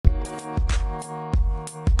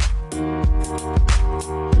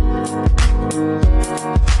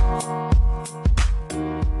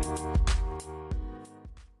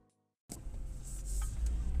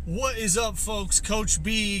is up, folks? Coach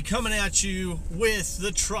B coming at you with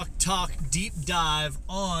the Truck Talk Deep Dive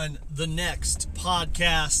on the next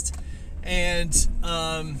podcast. And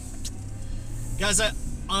guys,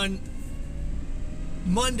 on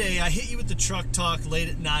Monday I hit you with the Truck Talk late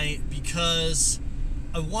at night because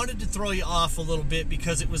I wanted to throw you off a little bit,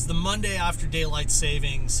 because it was the Monday after daylight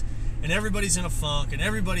savings and everybody's in a funk and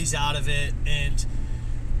everybody's out of it, and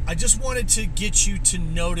I just wanted to get you to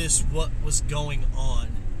notice what was going on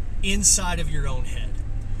inside of your own head.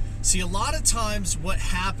 See, a lot of times what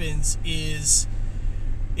happens is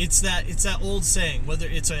it's that old saying, I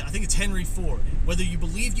think it's Henry Ford, whether you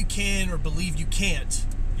believe you can or believe you can't,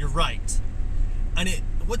 you're right. And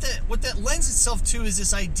what that lends itself to is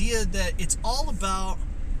this idea that it's all about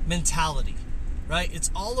mentality, right?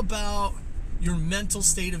 It's all about your mental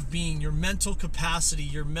state of being, your mental capacity,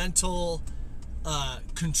 your mental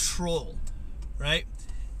control, right?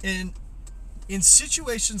 And in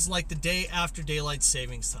situations like the day after daylight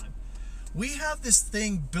savings time, we have this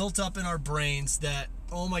thing built up in our brains that,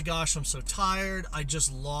 oh my gosh, I'm so tired, I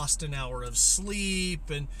just lost an hour of sleep,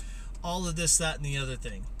 and all of this, that, and the other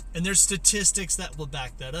thing. And there's statistics that will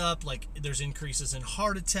back that up, like there's increases in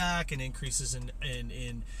heart attack and increases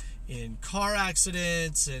in car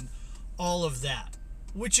accidents and all of that,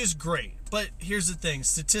 which is great. But here's the thing,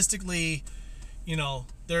 statistically, you know,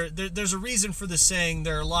 there's a reason for the saying,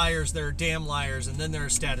 there are liars, there are damn liars, and then there are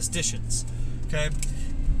statisticians, okay?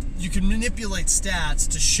 You can manipulate stats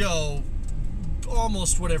to show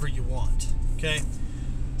almost whatever you want, okay?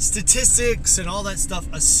 Statistics and all that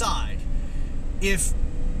stuff aside, if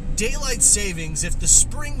daylight savings, if the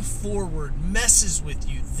spring forward messes with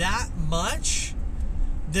you that much,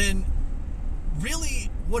 then really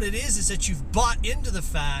what it is that you've bought into the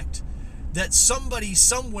fact that somebody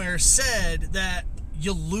somewhere said that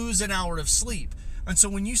you'll lose an hour of sleep. And so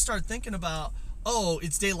when you start thinking about, oh,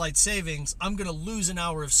 it's daylight savings, I'm going to lose an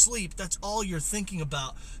hour of sleep, that's all you're thinking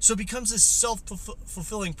about. So it becomes this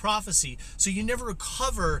self-fulfilling prophecy. So you never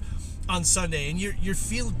recover on Sunday, and you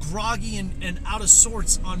feel groggy and out of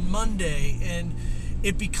sorts on Monday, and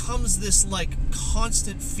it becomes this like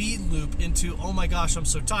constant feed loop into, oh my gosh, I'm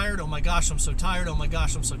so tired, oh my gosh, I'm so tired, oh my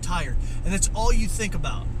gosh, I'm so tired. And that's all you think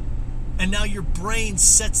about. And now your brain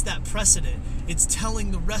sets that precedent. It's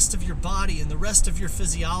telling the rest of your body and the rest of your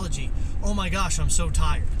physiology, oh my gosh, I'm so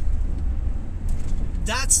tired.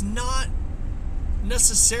 That's not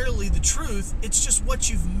necessarily the truth. It's just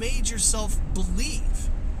what you've made yourself believe,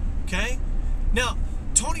 okay? Now,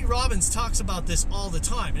 Tony Robbins talks about this all the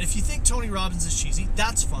time. And if you think Tony Robbins is cheesy,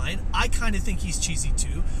 that's fine. I kind of think he's cheesy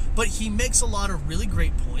too. But he makes a lot of really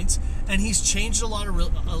great points, and he's changed a lot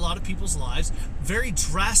of people's lives, very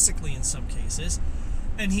drastically in some cases.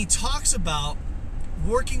 And he talks about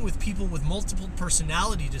working with people with multiple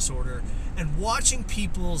personality disorder and watching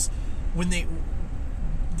people's, when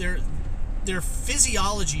their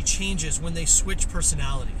physiology changes when they switch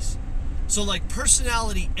personalities. So like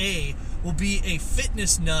personality A will be a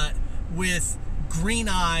fitness nut with green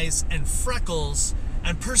eyes and freckles,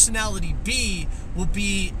 and personality B will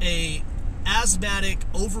be a asthmatic,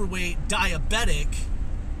 overweight, diabetic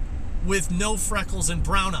with no freckles and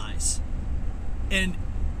brown eyes. And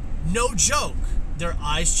no joke, their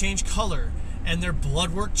eyes change color, and their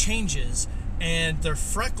blood work changes, and their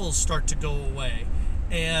freckles start to go away,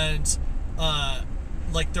 and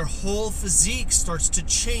like their whole physique starts to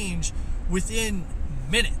change within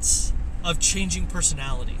minutes of changing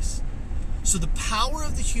personalities. So the power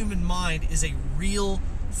of the human mind is a real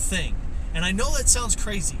thing. And I know that sounds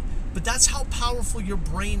crazy, but that's how powerful your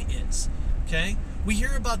brain is, okay? We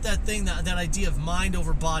hear about that thing, that idea of mind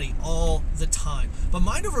over body all the time. But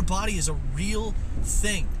mind over body is a real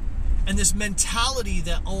thing. And this mentality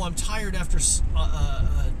that, oh, I'm tired after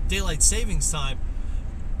daylight savings time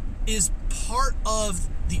is part of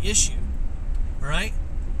the issue, all right?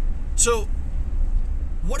 So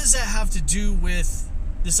what does that have to do with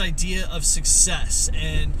this idea of success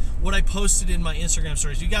and what I posted in my Instagram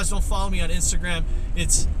stories? If you guys don't follow me on Instagram,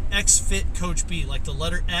 it's XFitCoachB, like the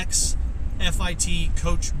letter X, F-I-T,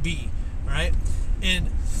 Coach B, all right? And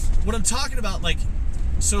what I'm talking about, like,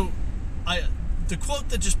 so the quote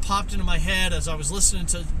that just popped into my head as I was listening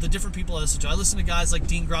to the different people I listen to, I listen to guys like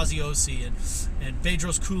Dean Graziosi and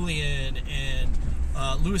Bedros Keuilian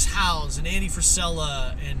and Lewis Howes and Andy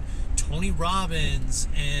Frisella and Tony Robbins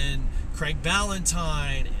and Craig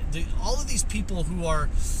Ballantyne, all of these people who are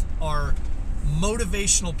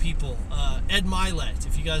motivational people. Ed Milet,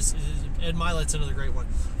 Ed Milet's another great one.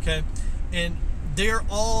 Okay, and they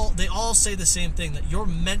all say the same thing, that your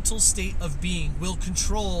mental state of being will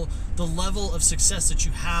control the level of success that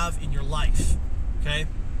you have in your life. Okay,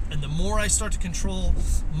 And the more I start to control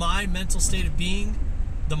my mental state of being,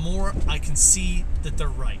 the more I can see that they're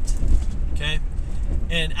right. Okay?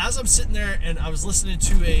 And as I'm sitting there and I was listening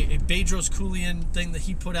to a Bedros Keuilian thing that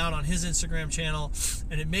he put out on his Instagram channel,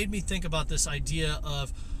 and it made me think about this idea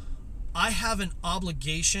of I have an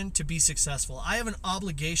obligation to be successful. I have an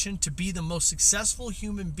obligation to be the most successful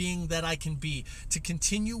human being that I can be, to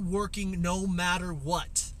continue working no matter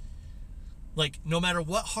what. Like, no matter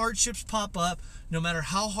what hardships pop up, no matter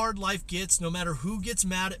how hard life gets, no matter who gets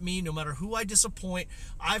mad at me, no matter who I disappoint,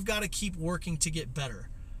 I've got to keep working to get better,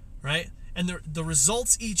 right? And the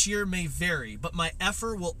results each year may vary, but my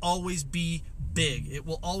effort will always be big. It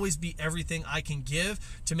will always be everything I can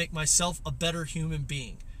give to make myself a better human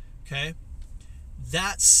being, okay?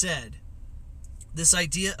 That said, this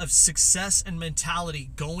idea of success and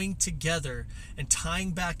mentality going together and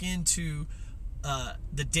tying back into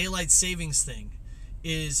the daylight savings thing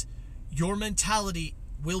is your mentality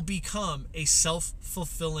will become a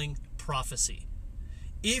self-fulfilling prophecy.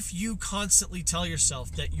 If you constantly tell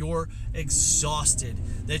yourself that you're exhausted,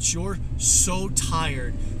 that you're so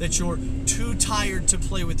tired, that you're too tired to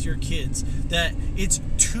play with your kids, that it's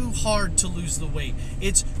too hard to lose the weight,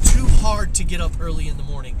 it's too hard to get up early in the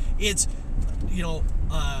morning, it's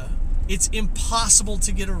impossible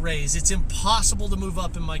to get a raise, it's impossible to move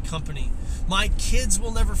up in my company, my kids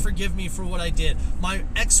will never forgive me for what I did, my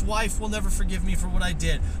ex-wife will never forgive me for what I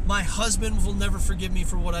did, my husband will never forgive me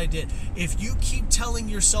for what I did. If you keep telling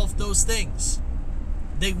yourself those things,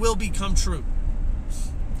 they will become true.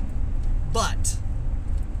 But,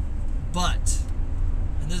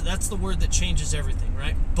 and that's the word that changes everything,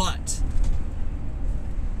 right? But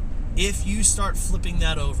if you start flipping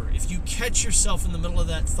that over, if you catch yourself in the middle of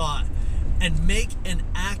that thought and make an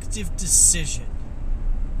active decision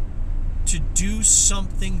to do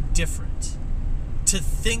something different, to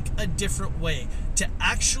think a different way, to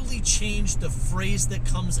actually change the phrase that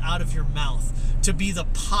comes out of your mouth, to be the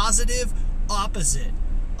positive opposite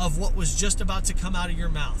of what was just about to come out of your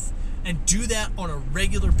mouth, and do that on a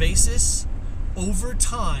regular basis, over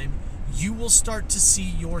time, you will start to see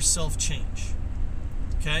yourself change.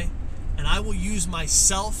 Okay? And I will use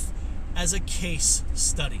myself as a case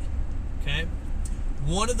study. Okay?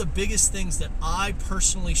 One of the biggest things that I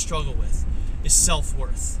personally struggle with is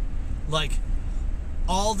self-worth. Like,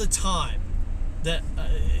 all the time, that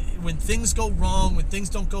when things go wrong, when things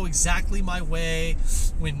don't go exactly my way,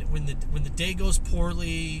 when the day goes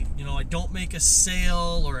poorly, I don't make a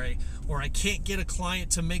sale, or I can't get a client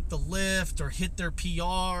to make the lift or hit their PR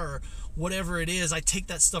or whatever it is, I take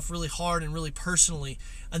that stuff really hard and really personally,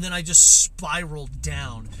 and then I just spiral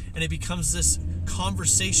down, and it becomes this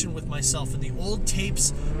conversation with myself, and the old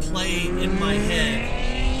tapes play in my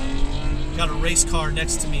head. Got a race car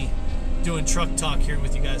next to me doing truck talk here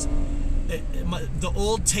with you guys. The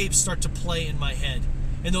old tapes start to play in my head,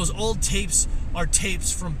 and those old tapes are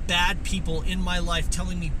tapes from bad people in my life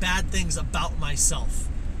telling me bad things about myself.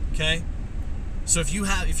 Okay? So if you've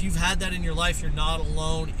had that in your life, you're not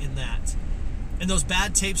alone in that. And those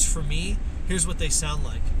bad tapes for me, here's what they sound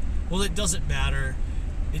like. Well, it doesn't matter.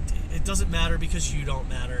 It doesn't matter because you don't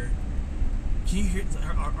matter. Can you hear?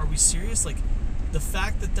 Are we serious? Like, the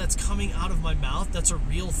fact that that's coming out of my mouth, that's a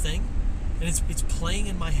real thing, and it's playing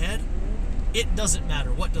in my head. It doesn't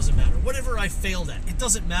matter. What doesn't matter? Whatever I failed at, it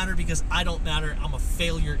doesn't matter because I don't matter. I'm a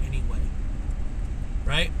failure anyway.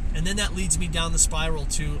 Right? And then that leads me down the spiral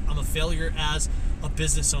to I'm a failure as a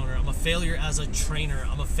business owner. I'm a failure as a trainer.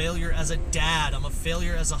 I'm a failure as a dad. I'm a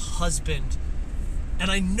failure as a husband. And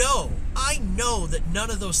I know that none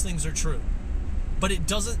of those things are true. But it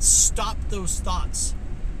doesn't stop those thoughts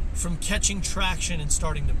from catching traction and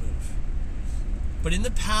starting to move. But in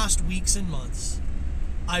the past weeks and months,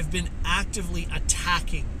 I've been actively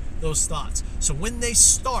attacking those thoughts. So when I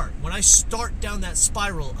start down that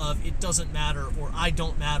spiral of it doesn't matter, or I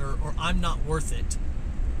don't matter, or I'm not worth it,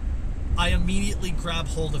 I immediately grab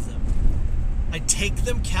hold of them. I take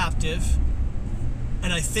them captive,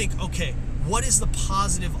 and I think, okay, what is the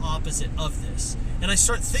positive opposite of this? And I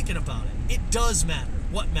start thinking about it. It does matter.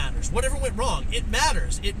 What matters? Whatever went wrong, it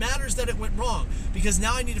matters. It matters that it went wrong, because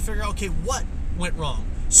now I need to figure out, okay, what went wrong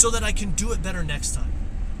so that I can do it better next time.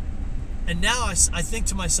 And now I think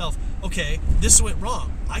to myself, okay, this went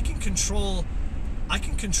wrong. I can control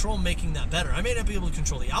making that better. I may not be able to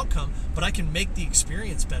control the outcome, but I can make the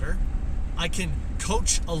experience better. I can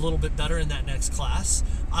coach a little bit better in that next class.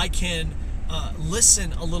 I can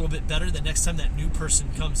listen a little bit better the next time that new person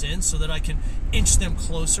comes in, so that I can inch them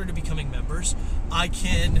closer to becoming members. I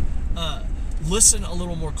can listen a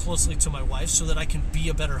little more closely to my wife so that I can be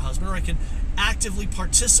a better husband, or I can actively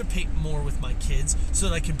participate more with my kids so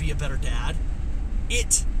that I can be a better dad.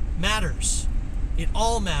 It matters. It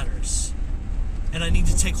all matters. And I need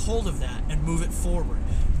to take hold of that and move it forward.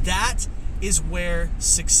 That is where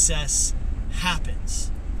success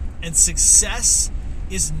happens. And success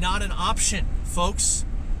is not an option, folks.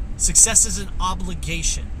 Success is an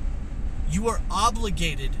obligation. You are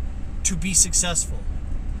obligated to be successful.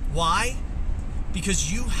 Why?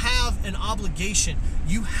 Because you have an obligation.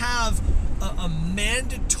 You have a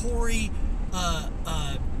mandatory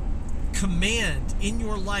command in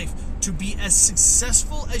your life to be as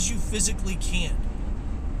successful as you physically can,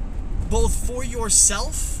 both for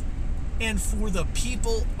yourself and for the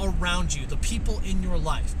people around you, the people in your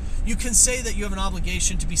life. You can say that you have an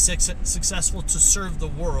obligation to be successful to serve the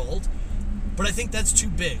world, but I think that's too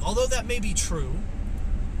big. Although that may be true,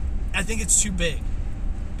 I think it's too big.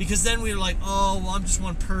 Because then we're like, oh, well, I'm just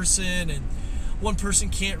one person, and one person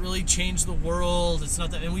can't really change the world. It's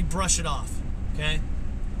not that, and we brush it off, okay?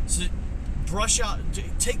 So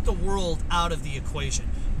take the world out of the equation.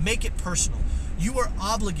 Make it personal. You are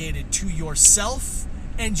obligated to yourself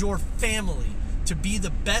and your family to be the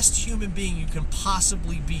best human being you can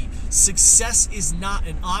possibly be. Success is not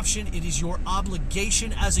an option. It is your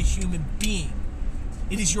obligation as a human being.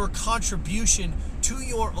 It is your contribution to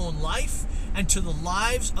your own life and to the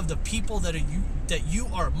lives of the people that you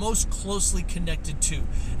are most closely connected to.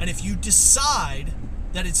 And if you decide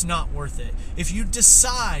that it's not worth it, if you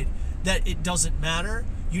decide that it doesn't matter,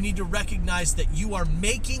 you need to recognize that you are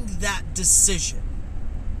making that decision.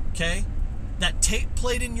 Okay? That tape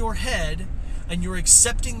played in your head, and you're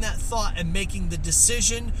accepting that thought and making the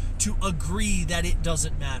decision to agree that it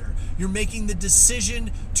doesn't matter. You're making the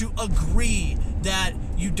decision to agree that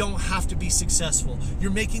you don't have to be successful. You're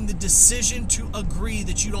making the decision to agree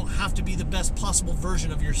that you don't have to be the best possible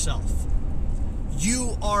version of yourself.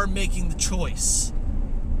 You are making the choice.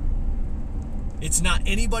 It's not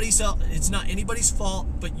anybody's fault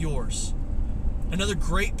but yours. Another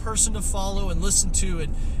great person to follow and listen to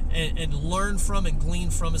and learn from and glean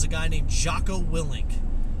from is a guy named Jocko Willink.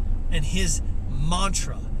 And his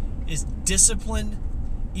mantra is discipline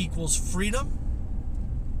equals freedom.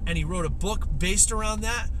 And he wrote a book based around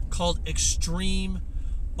that called Extreme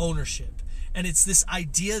Ownership. And it's this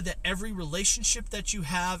idea that every relationship that you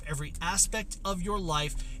have, every aspect of your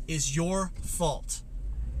life is your fault.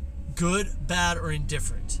 Good, bad, or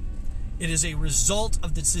indifferent. It is a result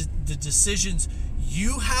of the decisions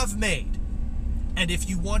you have made. And if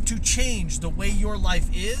you want to change the way your life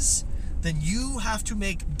is, then you have to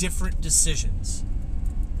make different decisions.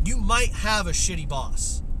 You might have a shitty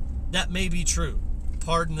boss. That may be true.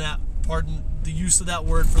 Pardon the use of that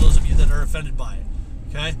word for those of you that are offended by it.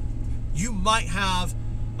 Okay? You might have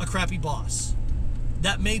a crappy boss.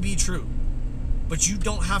 That may be true. But you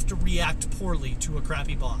don't have to react poorly to a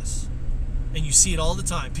crappy boss. And you see it all the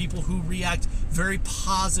time. People who react very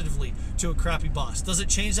positively to a crappy boss. Does it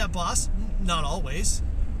change that boss? Not always.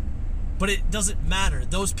 But it doesn't matter.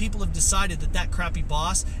 Those people have decided that that crappy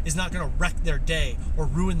boss is not going to wreck their day or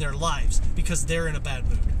ruin their lives because they're in a bad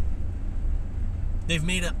mood. They've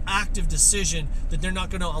made an active decision that they're not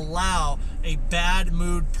going to allow a bad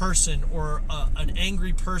mood person or an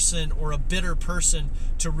angry person or a bitter person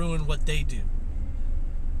to ruin what they do.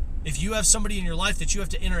 If you have somebody in your life that you have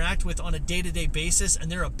to interact with on a day-to-day basis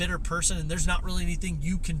and they're a bitter person and there's not really anything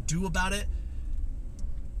you can do about it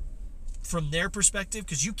from their perspective,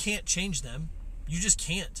 because you can't change them. You just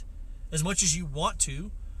can't. As much as you want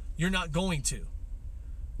to, you're not going to.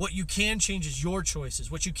 What you can change is your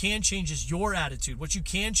choices. What you can change is your attitude. What you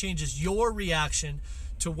can change is your reaction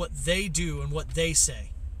to what they do and what they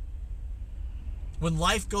say. When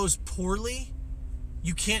life goes poorly,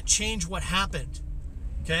 you can't change what happened.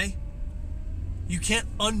 Okay? You can't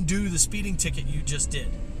undo the speeding ticket you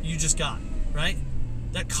just got, right?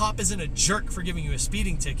 That cop isn't a jerk for giving you a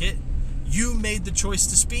speeding ticket. You made the choice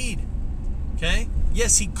to speed. Okay?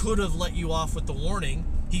 Yes, he could have let you off with the warning.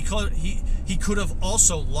 He could have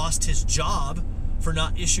also lost his job for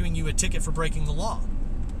not issuing you a ticket for breaking the law.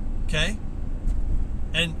 Okay?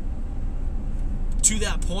 And to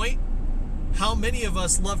that point, how many of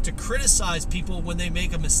us love to criticize people when they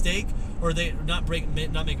make a mistake, or they not make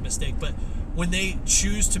a mistake, but when they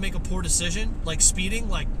choose to make a poor decision, like speeding?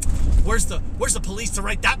 Like, where's the police to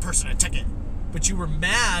write that person a ticket? But you were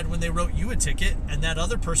mad when they wrote you a ticket, and that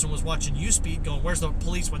other person was watching you speed, going, "Where's the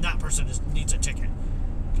police when that person needs a ticket?"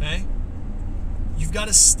 Okay? You've got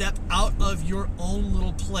to step out of your own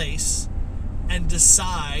little place and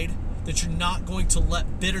decide that you're not going to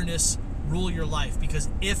let bitterness rule your life. Because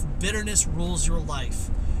if bitterness rules your life,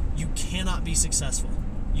 you cannot be successful.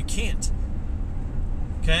 You can't.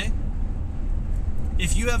 Okay?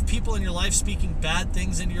 If you have people in your life speaking bad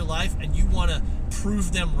things into your life and you want to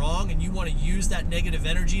prove them wrong and you want to use that negative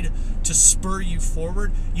energy to spur you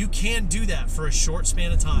forward, you can do that for a short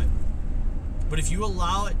span of time. But if you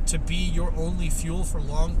allow it to be your only fuel for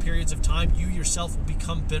long periods of time, you yourself will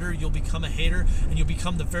become bitter, you'll become a hater, and you'll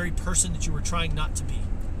become the very person that you were trying not to be.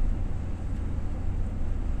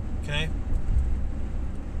 Okay?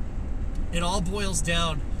 It all boils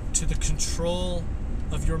down to the control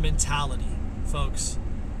of your mentality, folks.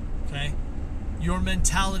 Okay? Your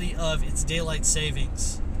mentality of it's daylight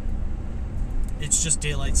savings. It's just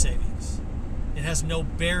daylight savings. It has no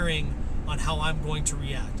bearing on how I'm going to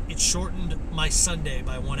react. It shortened my Sunday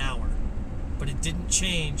by 1 hour, but it didn't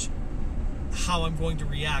change how I'm going to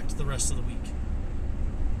react the rest of the week.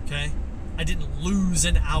 Okay? I didn't lose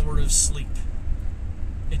an hour of sleep.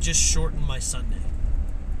 It just shortened my Sunday.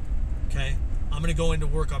 Okay? I'm going to go into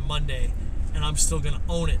work on Monday, and I'm still going to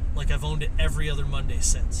own it like I've owned it every other Monday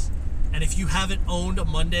since. And if you haven't owned a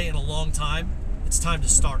Monday in a long time, it's time to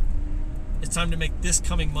start. It's time to make this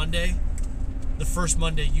coming Monday the first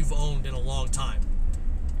Monday you've owned in a long time.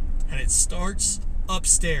 And it starts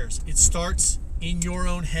upstairs. It starts in your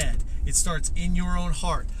own head. It starts in your own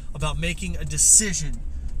heart about making a decision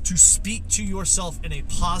to speak to yourself in a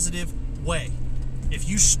positive way. If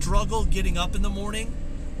you struggle getting up in the morning,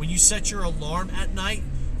 when you set your alarm at night,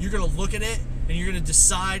 you're going to look at it and you're going to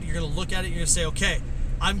decide, you're going to look at it, you're going to say, okay,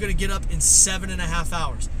 I'm going to get up in 7.5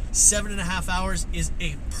 hours. 7.5 hours is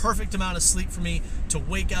a perfect amount of sleep for me to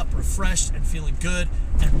wake up refreshed and feeling good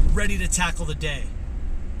and ready to tackle the day.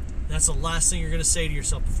 That's the last thing you're going to say to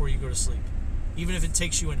yourself before you go to sleep, even if it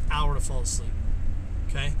takes you an hour to fall asleep.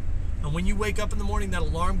 Okay? And when you wake up in the morning, that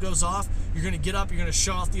alarm goes off, you're going to get up, you're going to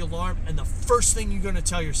shut off the alarm, and the first thing you're going to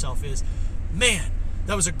tell yourself is, man,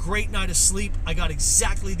 that was a great night of sleep. I got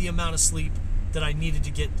exactly the amount of sleep that I needed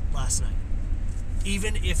to get last night.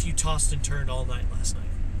 Even if you tossed and turned all night last night.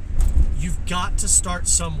 You've got to start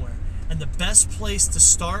somewhere. And the best place to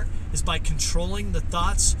start is by controlling the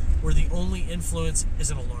thoughts where the only influence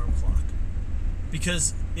is an alarm clock.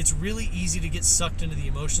 Because it's really easy to get sucked into the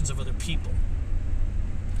emotions of other people.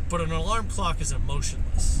 But an alarm clock is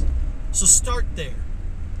emotionless. So start there.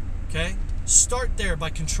 Okay? Start there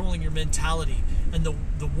by controlling your mentality and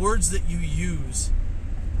the words that you use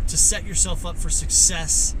to set yourself up for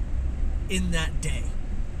success in that day.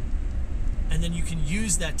 And then you can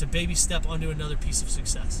use that to baby step onto another piece of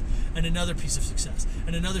success, and another piece of success,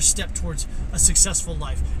 and another step towards a successful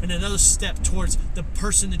life, and another step towards the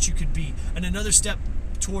person that you could be, and another step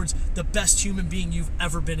towards the best human being you've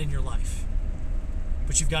ever been in your life.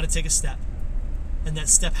 But you've got to take a step. And that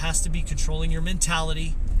step has to be controlling your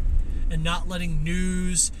mentality and not letting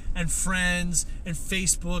news and friends and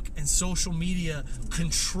Facebook and social media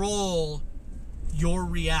control your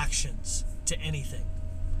reactions to anything.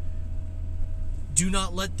 Do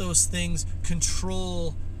not let those things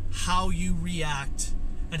control how you react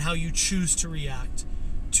and how you choose to react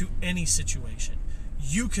to any situation.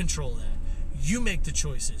 You control that. You make the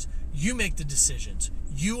choices. You make the decisions.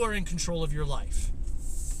 You are in control of your life.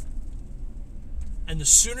 And the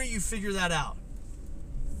sooner you figure that out,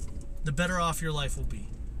 the better off your life will be.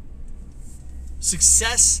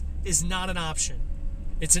 Success is not an option.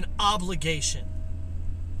 It's an obligation.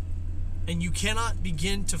 And you cannot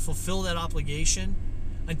begin to fulfill that obligation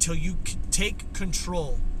until you take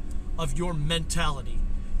control of your mentality,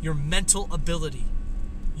 your mental ability.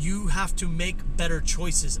 You have to make better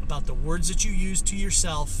choices about the words that you use to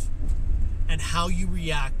yourself and how you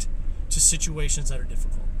react to situations that are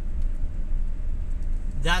difficult.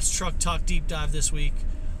 That's Truck Talk Deep Dive this week.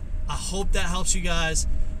 I hope that helps you guys.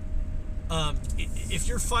 If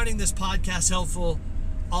you're finding this podcast helpful,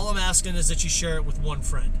 all I'm asking is that you share it with one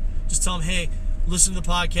friend. Just tell them, hey, listen to the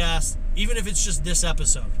podcast, even if it's just this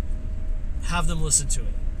episode. Have them listen to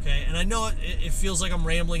it, okay? And I know it feels like I'm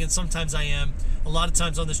rambling, and sometimes I am. A lot of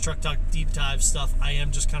times on this Truck Talk Deep Dive stuff, I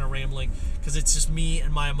am just kind of rambling because it's just me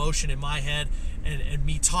and my emotion in my head and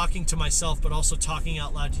me talking to myself, but also talking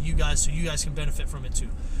out loud to you guys so you guys can benefit from it too.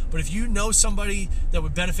 But if you know somebody that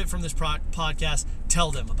would benefit from this podcast, tell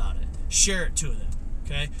them about it. Share it to them.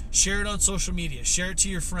 Okay? Share it on social media. Share it to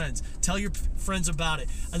your friends. Tell your friends about it.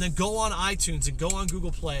 And then go on iTunes and go on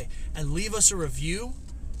Google Play and leave us a review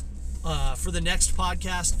for the next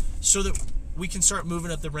podcast so that we can start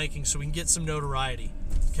moving up the rankings so we can get some notoriety.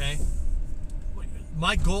 Okay?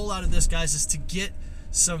 My goal out of this, guys, is to get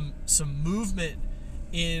some movement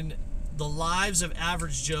in the lives of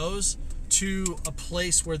average Joes to a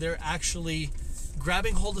place where they're actually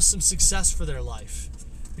grabbing hold of some success for their life.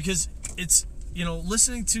 Because it's,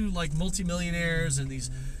 listening to like multimillionaires and these,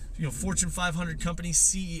 Fortune 500 company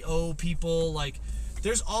CEO people, like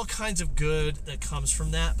there's all kinds of good that comes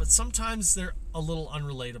from that, but sometimes they're a little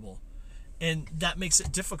unrelatable. And that makes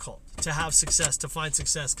it difficult to have success, to find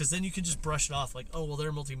success, because then you can just brush it off like, oh, well, they're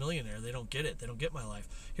a multimillionaire. They don't get it. They don't get my life.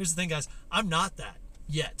 Here's the thing, guys. I'm not that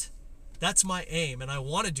yet. That's my aim, and I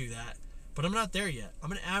want to do that, but I'm not there yet.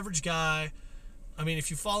 I'm an average guy. I mean, if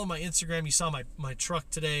you follow my Instagram, you saw my truck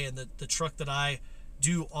today, and the truck that I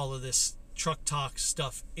do all of this truck talk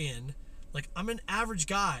stuff in. Like, I'm an average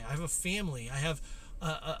guy. I have a family. I have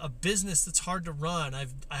a business that's hard to run. I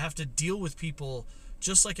have to deal with people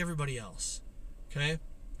just like everybody else, okay?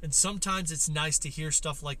 And sometimes it's nice to hear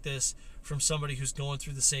stuff like this from somebody who's going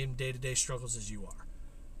through the same day-to-day struggles as you are,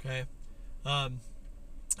 okay?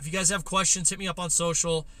 If you guys have questions, hit me up on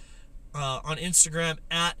social, on Instagram,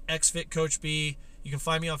 at XFitCoachB. You can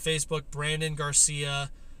find me on Facebook, Brandon Garcia.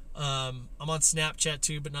 I'm on Snapchat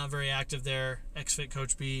too, but not very active there,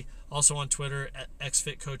 XFitCoachB. Also on Twitter, at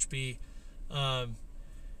XFitCoachB.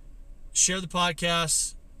 Share the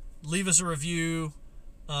podcast, leave us a review,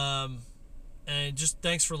 and just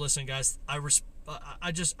thanks for listening, guys. I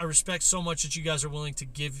respect so much that you guys are willing to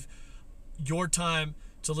give your time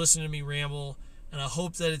to listen to me ramble, and I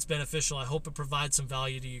hope that it's beneficial. I hope it provides some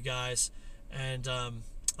value to you guys, and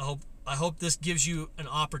I hope this gives you an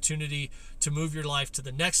opportunity to move your life to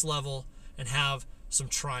the next level and have some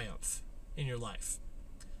triumph in your life.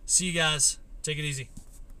 See you guys. Take it easy.